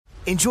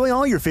Enjoy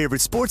all your favorite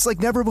sports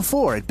like never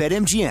before at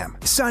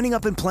BetMGM. Signing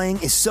up and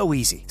playing is so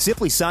easy.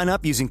 Simply sign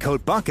up using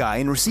code Buckeye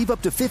and receive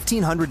up to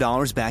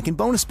 $1,500 back in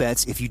bonus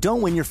bets if you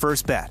don't win your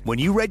first bet. When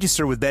you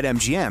register with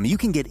BetMGM, you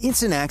can get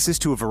instant access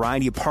to a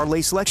variety of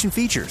parlay selection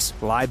features,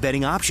 live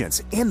betting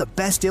options, and the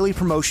best daily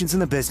promotions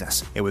in the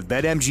business. And with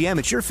BetMGM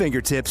at your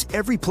fingertips,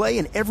 every play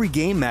and every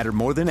game matter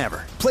more than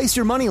ever. Place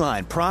your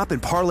moneyline, prop,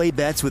 and parlay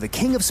bets with the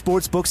king of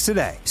sportsbooks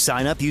today.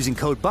 Sign up using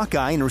code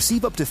Buckeye and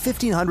receive up to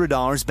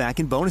 $1,500 back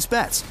in bonus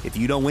bets if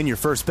you don't win your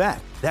first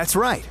bet. That's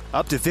right,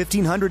 up to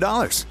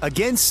 $1,500.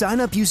 Again, sign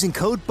up using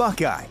code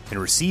Buckeye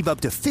and receive up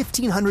to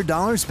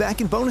 $1,500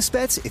 back in bonus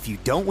bets if you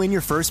don't win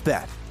your first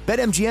bet.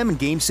 BetMGM and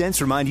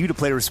GameSense remind you to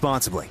play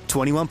responsibly.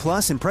 21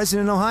 plus and present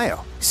in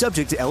Ohio.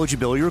 Subject to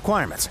eligibility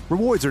requirements.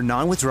 Rewards are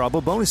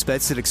non-withdrawable bonus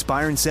bets that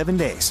expire in 7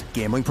 days.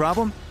 Gambling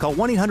problem? Call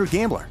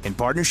 1-800-GAMBLER in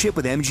partnership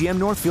with MGM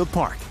Northfield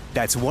Park.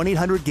 That's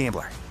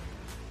 1-800-GAMBLER.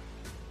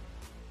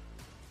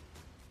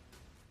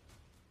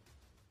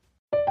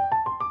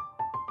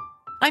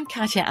 I'm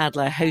Katya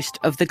Adler, host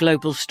of The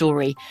Global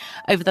Story.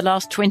 Over the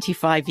last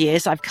 25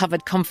 years, I've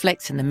covered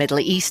conflicts in the Middle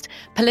East,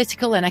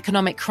 political and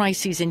economic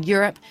crises in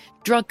Europe,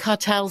 drug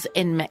cartels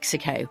in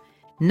Mexico.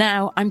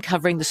 Now I'm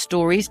covering the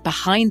stories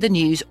behind the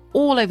news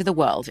all over the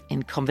world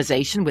in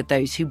conversation with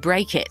those who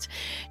break it.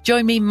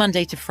 Join me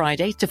Monday to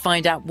Friday to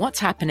find out what's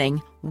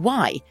happening,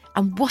 why,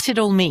 and what it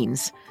all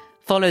means.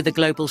 Follow The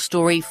Global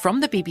Story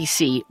from the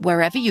BBC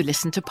wherever you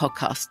listen to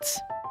podcasts.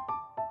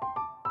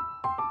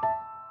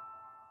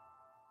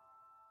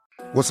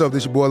 What's up,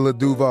 this your boy Lil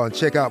Duval, and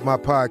check out my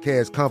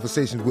podcast,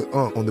 Conversations with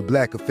Unc, on the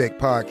Black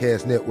Effect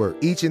Podcast Network.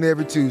 Each and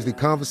every Tuesday,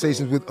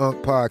 Conversations with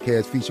Unc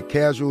podcast feature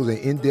casuals and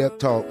in-depth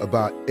talk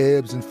about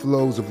ebbs and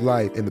flows of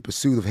life and the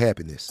pursuit of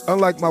happiness.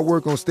 Unlike my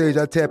work on stage,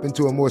 I tap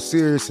into a more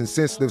serious and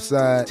sensitive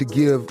side to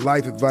give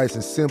life advice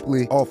and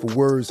simply offer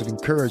words of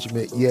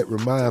encouragement, yet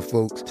remind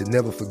folks to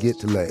never forget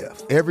to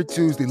laugh. Every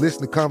Tuesday,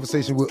 listen to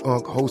Conversations with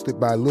Unc, hosted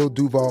by Lil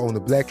Duval on the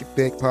Black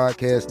Effect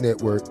Podcast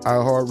Network,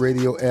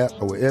 iHeartRadio app,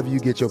 or wherever you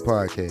get your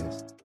podcasts.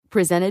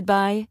 Presented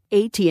by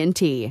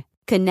AT&T.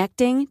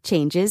 Connecting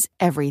changes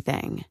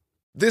everything.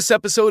 This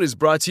episode is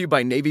brought to you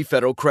by Navy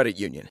Federal Credit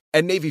Union.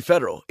 At Navy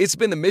Federal, it's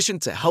been the mission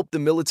to help the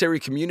military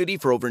community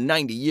for over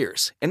 90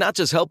 years. And not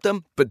just help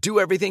them, but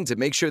do everything to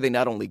make sure they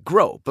not only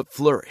grow, but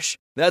flourish.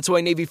 That's why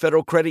Navy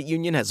Federal Credit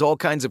Union has all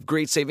kinds of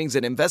great savings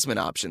and investment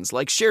options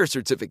like share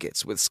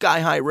certificates with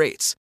sky-high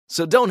rates.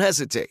 So don't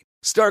hesitate.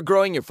 Start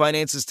growing your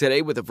finances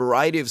today with a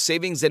variety of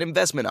savings and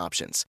investment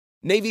options.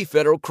 Navy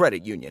Federal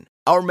Credit Union.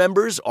 Our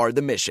members are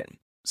the mission.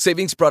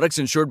 Savings products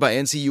insured by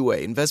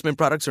NCUA. Investment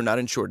products are not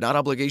insured, not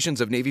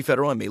obligations of Navy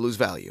Federal and may lose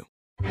value.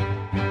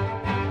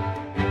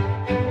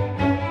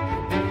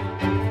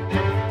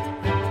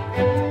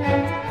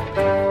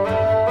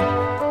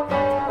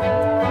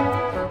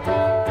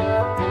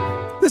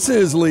 This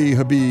is Lee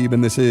Habib,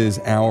 and this is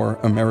Our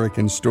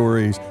American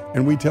Stories.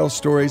 And we tell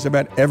stories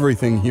about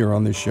everything here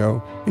on this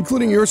show,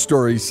 including your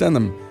stories. Send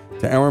them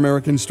to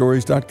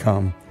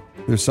ouramericanstories.com.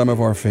 They're some of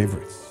our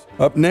favorites.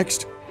 Up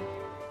next,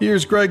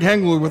 here's Greg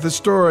Hengler with a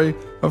story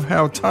of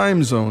how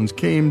time zones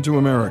came to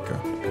America.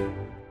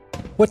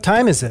 What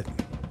time is it?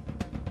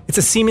 It's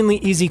a seemingly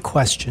easy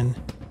question,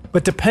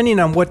 but depending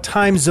on what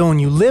time zone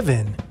you live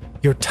in,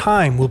 your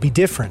time will be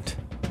different.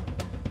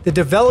 The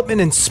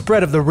development and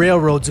spread of the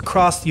railroads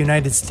across the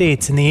United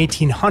States in the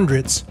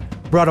 1800s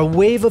brought a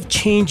wave of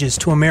changes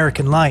to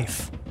American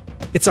life.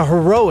 It's a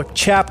heroic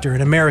chapter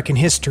in American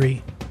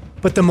history,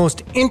 but the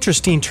most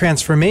interesting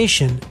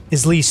transformation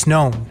is least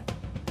known.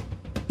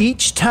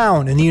 Each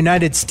town in the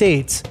United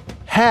States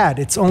had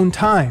its own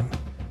time,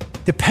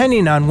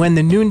 depending on when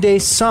the noonday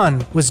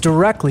sun was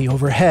directly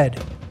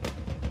overhead.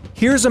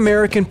 Here's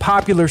American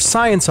popular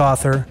science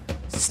author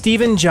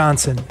Steven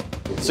Johnson.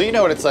 So you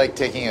know what it's like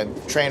taking a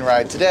train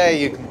ride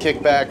today. You can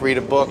kick back, read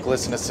a book,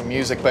 listen to some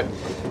music, but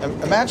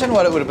imagine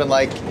what it would have been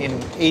like in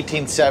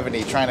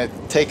 1870 trying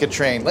to take a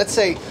train. Let's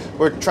say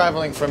we're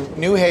traveling from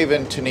New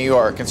Haven to New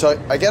York, and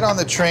so I get on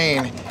the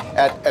train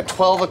at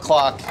 12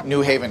 o'clock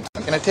New Haven,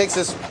 and it takes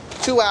us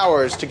 2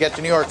 hours to get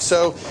to New York,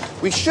 so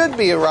we should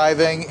be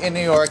arriving in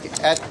New York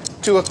at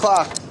 2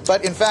 o'clock.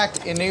 But in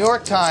fact, in New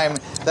York time,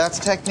 that's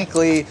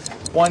technically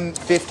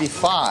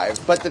 1:55,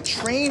 but the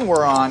train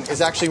we're on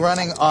is actually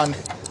running on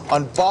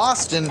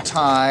Boston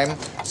time,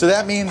 so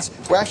that means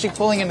we're actually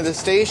pulling into the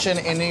station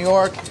in New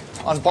York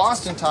on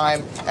Boston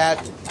time at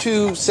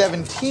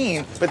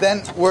 2:17, but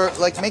then we're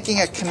like making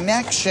a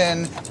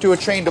connection to a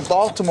train to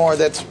Baltimore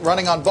that's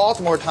running on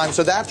Baltimore time,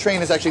 so that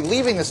train is actually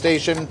leaving the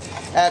station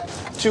at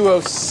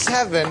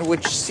 2:07,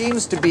 which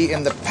seems to be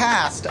in the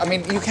past. I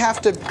mean, you have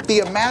to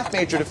be a math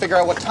major to figure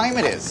out what time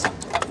it is.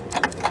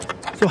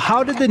 So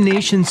how did the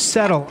nation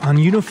settle on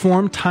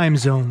uniform time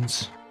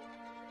zones?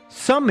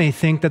 Some may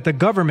think that the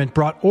government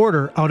brought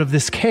order out of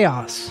this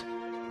chaos,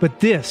 but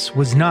this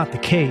was not the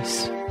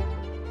case.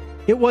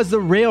 It was the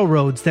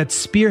railroads that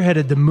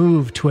spearheaded the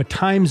move to a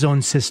time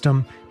zone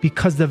system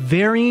because the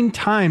varying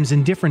times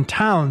in different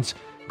towns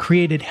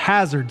created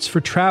hazards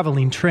for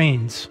traveling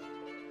trains.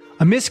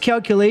 A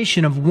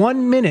miscalculation of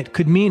 1 minute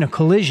could mean a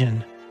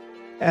collision.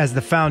 As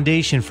the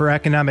Foundation for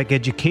Economic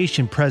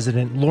Education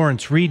president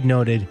Lawrence Reed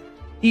noted,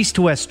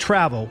 east-west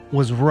travel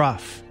was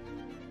rough.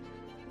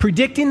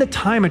 Predicting the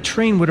time a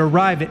train would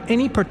arrive at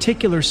any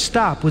particular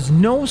stop was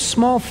no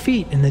small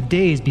feat in the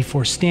days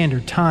before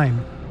standard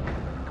time.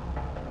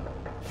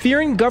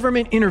 Fearing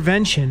government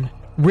intervention,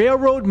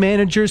 railroad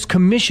managers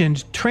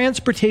commissioned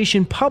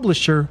transportation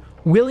publisher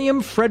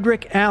William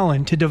Frederick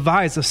Allen to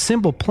devise a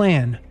simple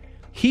plan.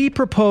 He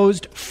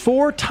proposed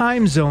 4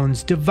 time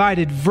zones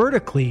divided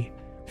vertically,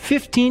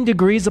 15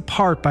 degrees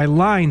apart by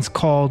lines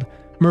called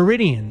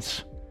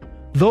meridians.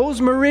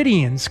 Those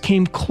meridians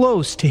came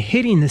close to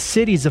hitting the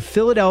cities of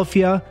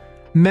Philadelphia,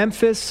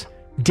 Memphis,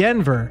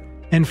 Denver,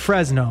 and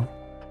Fresno.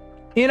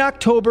 In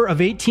October of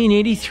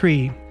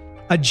 1883,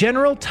 a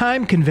general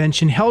time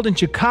convention held in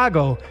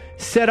Chicago,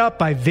 set up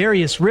by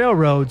various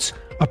railroads,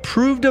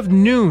 approved of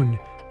noon,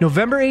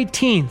 November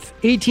 18,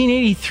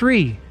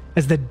 1883,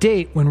 as the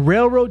date when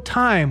railroad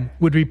time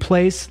would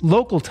replace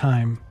local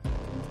time.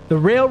 The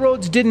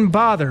railroads didn't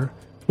bother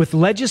with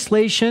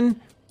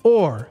legislation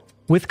or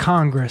with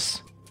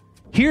Congress.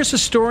 Here's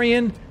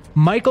historian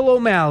Michael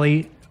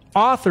O'Malley,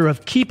 author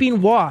of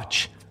Keeping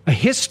Watch, A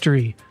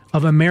History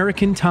of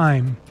American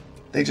Time.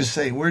 They just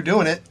say, we're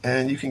doing it,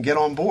 and you can get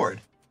on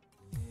board.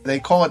 They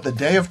call it the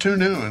Day of Two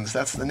Noons.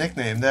 That's the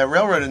nickname. The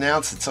railroad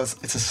announced it, so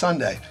it's a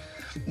Sunday,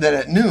 that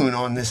at noon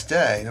on this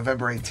day,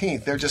 November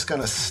 18th, they're just going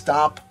to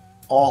stop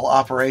all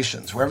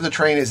operations. Wherever the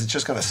train is, it's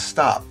just going to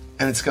stop.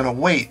 And it's going to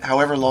wait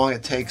however long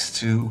it takes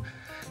to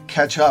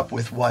catch up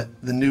with what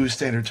the new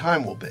standard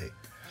time will be.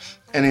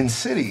 And in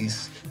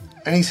cities,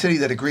 any city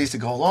that agrees to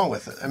go along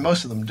with it, and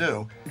most of them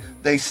do,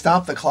 they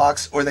stop the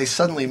clocks or they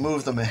suddenly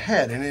move them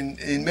ahead. And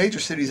in major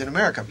cities in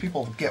America,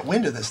 people get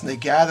wind of this and they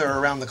gather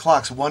around the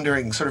clocks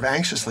wondering sort of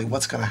anxiously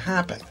what's going to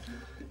happen.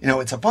 You know,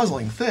 it's a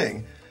puzzling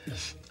thing.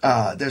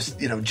 There's,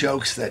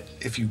 jokes that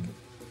if you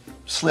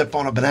slip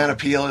on a banana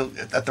peel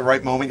at the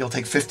right moment, you'll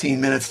take 15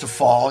 minutes to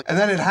fall. And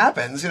then it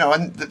happens,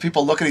 and the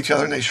people look at each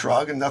other and they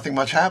shrug and nothing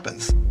much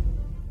happens.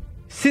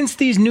 Since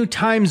these new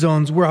time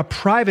zones were a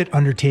private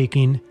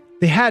undertaking,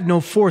 they had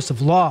no force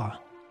of law.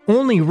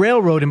 Only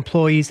railroad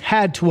employees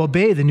had to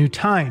obey the new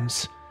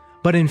times.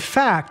 But in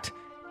fact,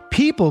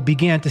 people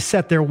began to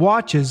set their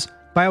watches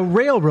by a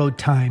railroad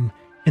time,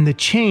 and the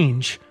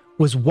change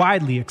was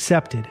widely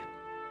accepted.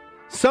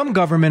 Some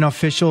government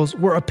officials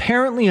were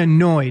apparently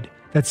annoyed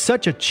that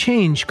such a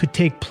change could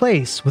take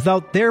place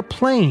without their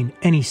playing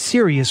any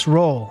serious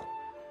role.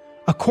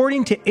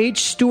 According to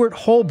H. Stuart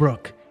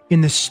Holbrook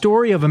in The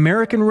Story of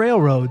American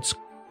Railroads,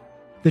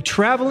 the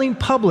traveling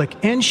public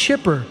and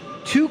shipper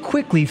too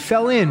quickly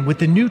fell in with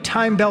the new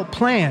time belt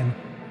plan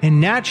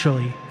and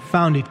naturally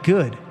found it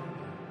good.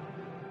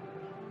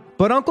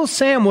 But Uncle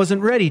Sam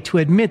wasn't ready to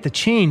admit the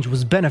change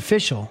was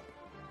beneficial.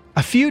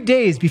 A few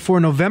days before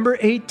November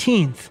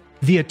 18th,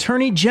 the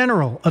Attorney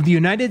General of the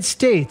United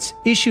States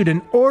issued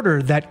an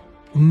order that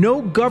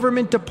no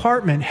government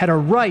department had a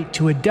right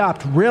to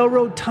adopt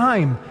railroad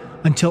time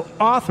until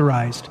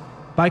authorized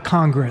by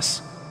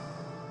Congress.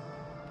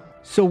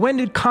 So when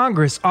did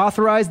Congress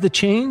authorize the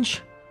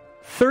change?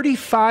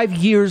 35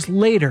 years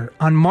later,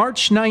 on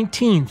March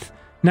 19th,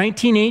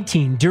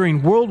 1918,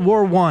 during World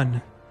War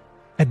I.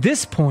 At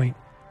this point,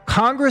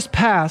 Congress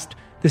passed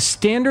the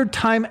Standard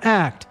Time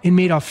Act and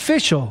made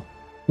official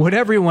what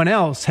everyone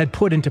else had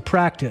put into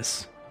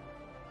practice.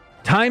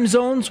 Time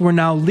zones were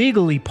now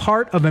legally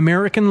part of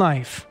American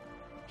life.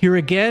 Here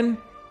again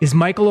is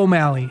Michael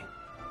O'Malley.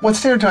 What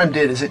Standard Time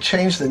did is it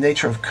changed the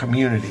nature of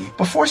community.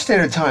 Before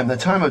Standard Time, the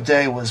time of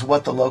day was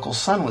what the local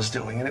sun was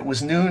doing, and it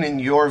was noon in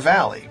your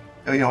valley.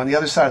 On the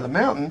other side of the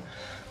mountain,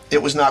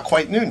 it was not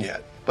quite noon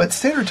yet. But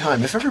Standard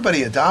Time, if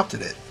everybody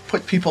adopted it,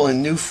 put people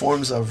in new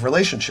forms of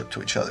relationship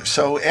to each other.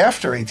 So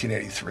after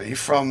 1883,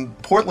 from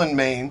Portland,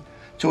 Maine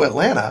to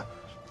Atlanta,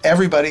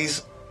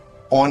 everybody's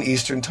on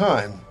Eastern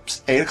Time.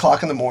 8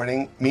 o'clock in the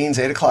morning means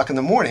 8 o'clock in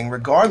the morning,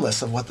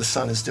 regardless of what the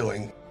sun is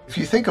doing. If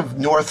you think of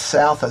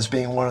North-South as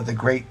being one of the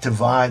great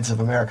divides of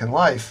American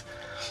life,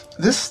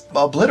 this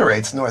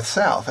obliterates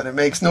North-South, and it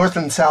makes North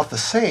and South the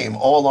same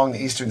all along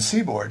the Eastern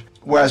Seaboard.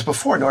 Whereas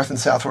before, North and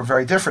South were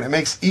very different. It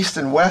makes East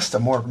and West a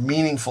more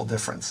meaningful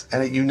difference,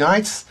 and it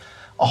unites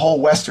a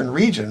whole Western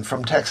region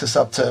from Texas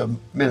up to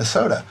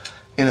Minnesota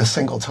in a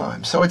single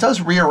time. So it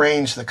does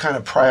rearrange the kind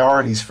of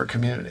priorities for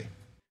community.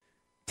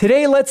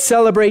 Today, let's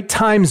celebrate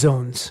time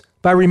zones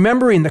by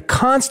remembering the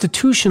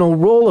constitutional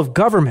role of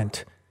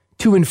government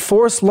to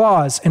enforce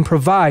laws and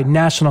provide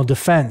national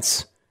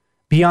defense.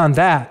 Beyond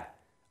that,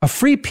 a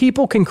free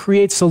people can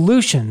create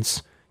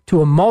solutions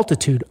to a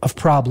multitude of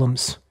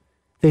problems.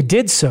 They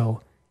did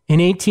so in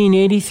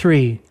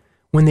 1883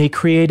 when they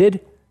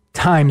created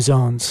time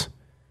zones.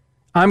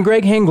 I'm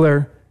Greg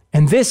Hengler,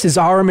 and this is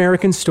Our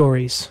American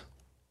Stories.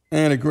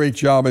 And a great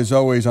job, as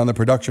always, on the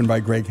production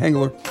by Greg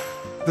Hengler.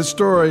 The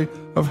story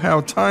of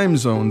how time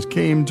zones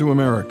came to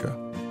America,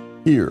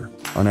 here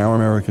on Our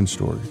American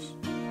Stories.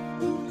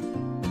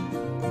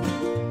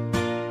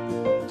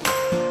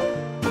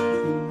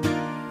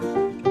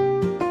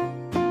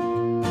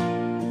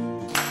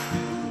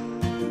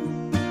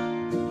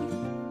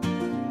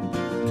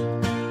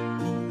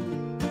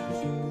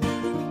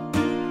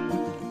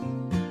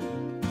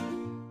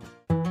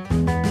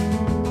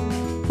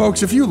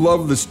 Folks, if you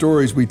love the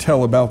stories we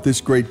tell about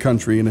this great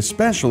country, and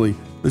especially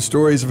the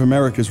stories of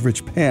America's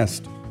rich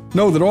past,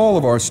 know that all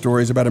of our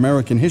stories about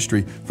American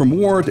history, from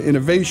war to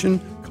innovation,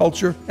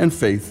 culture, and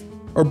faith,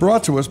 are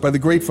brought to us by the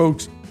great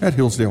folks at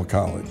Hillsdale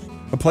College,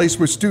 a place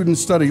where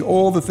students study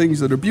all the things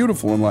that are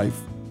beautiful in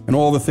life and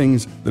all the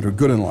things that are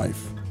good in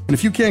life. And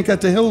if you can't get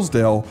to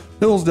Hillsdale,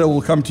 Hillsdale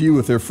will come to you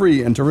with their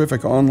free and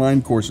terrific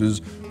online courses.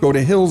 Go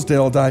to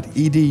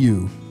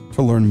hillsdale.edu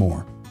to learn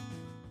more.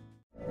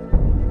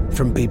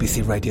 From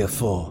BBC Radio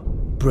 4,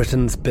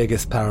 Britain's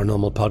biggest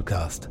paranormal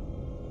podcast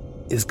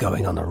is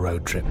going on a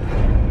road trip.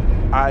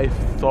 I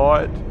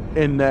thought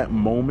in that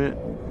moment,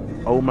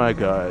 oh my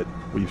God,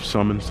 we've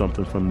summoned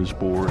something from this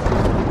board.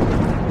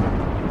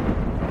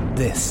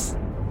 This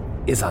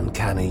is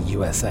Uncanny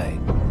USA.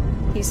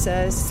 He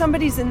says,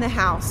 somebody's in the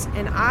house,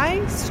 and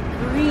I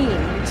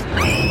screamed.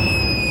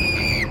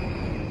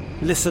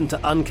 Listen to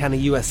Uncanny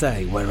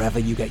USA wherever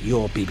you get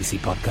your BBC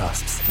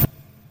podcasts,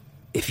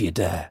 if you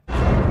dare.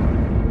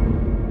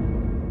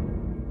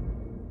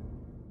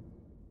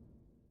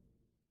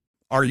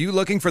 Are you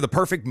looking for the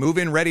perfect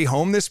move-in ready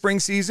home this spring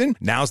season?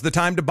 Now's the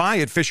time to buy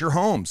at Fisher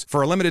Homes.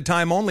 For a limited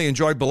time only,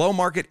 enjoy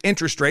below-market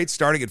interest rates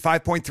starting at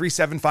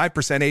 5.375%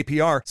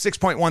 APR,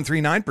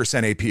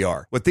 6.139%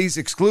 APR. With these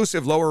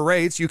exclusive lower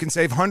rates, you can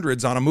save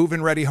hundreds on a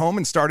move-in ready home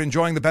and start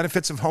enjoying the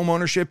benefits of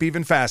homeownership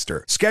even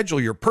faster.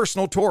 Schedule your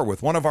personal tour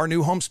with one of our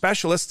new home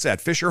specialists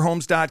at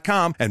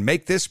FisherHomes.com and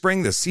make this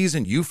spring the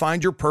season you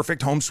find your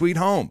perfect home sweet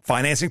home.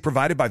 Financing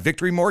provided by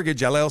Victory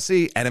Mortgage,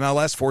 LLC,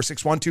 NMLS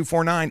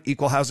 461249,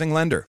 Equal Housing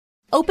Lender.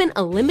 Open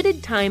a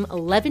limited-time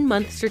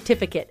 11-month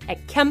certificate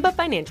at Kemba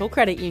Financial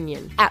Credit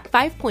Union. At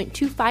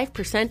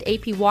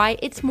 5.25% APY,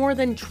 it's more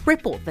than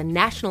triple the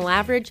national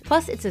average,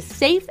 plus it's a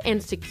safe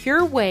and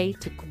secure way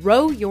to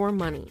grow your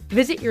money.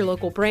 Visit your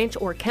local branch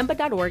or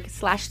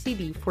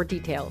kemba.org/cb for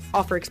details.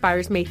 Offer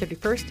expires May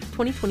 31st,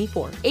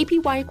 2024.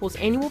 APY equals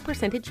annual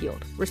percentage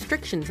yield.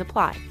 Restrictions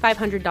apply.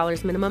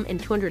 $500 minimum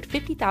and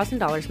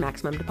 $250,000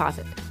 maximum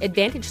deposit.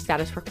 Advantage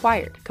status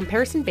required.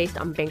 Comparison based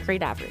on bank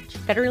rate average.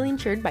 Federally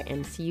insured by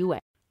NCUA.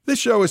 This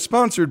show is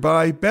sponsored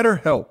by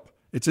BetterHelp.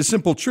 It's a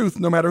simple truth,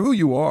 no matter who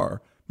you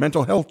are.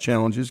 Mental health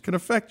challenges can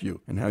affect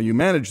you, and how you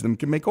manage them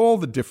can make all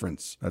the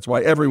difference. That's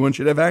why everyone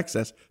should have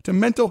access to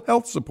mental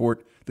health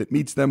support that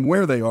meets them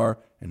where they are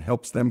and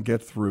helps them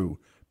get through.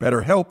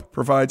 BetterHelp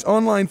provides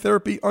online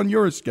therapy on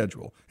your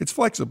schedule. It's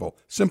flexible,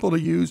 simple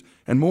to use,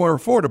 and more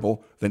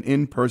affordable than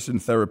in-person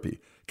therapy.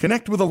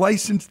 Connect with a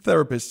licensed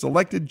therapist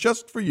selected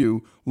just for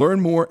you.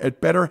 Learn more at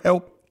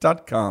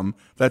BetterHelp.com.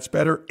 That's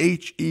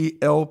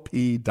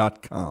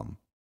BetterHelp.com.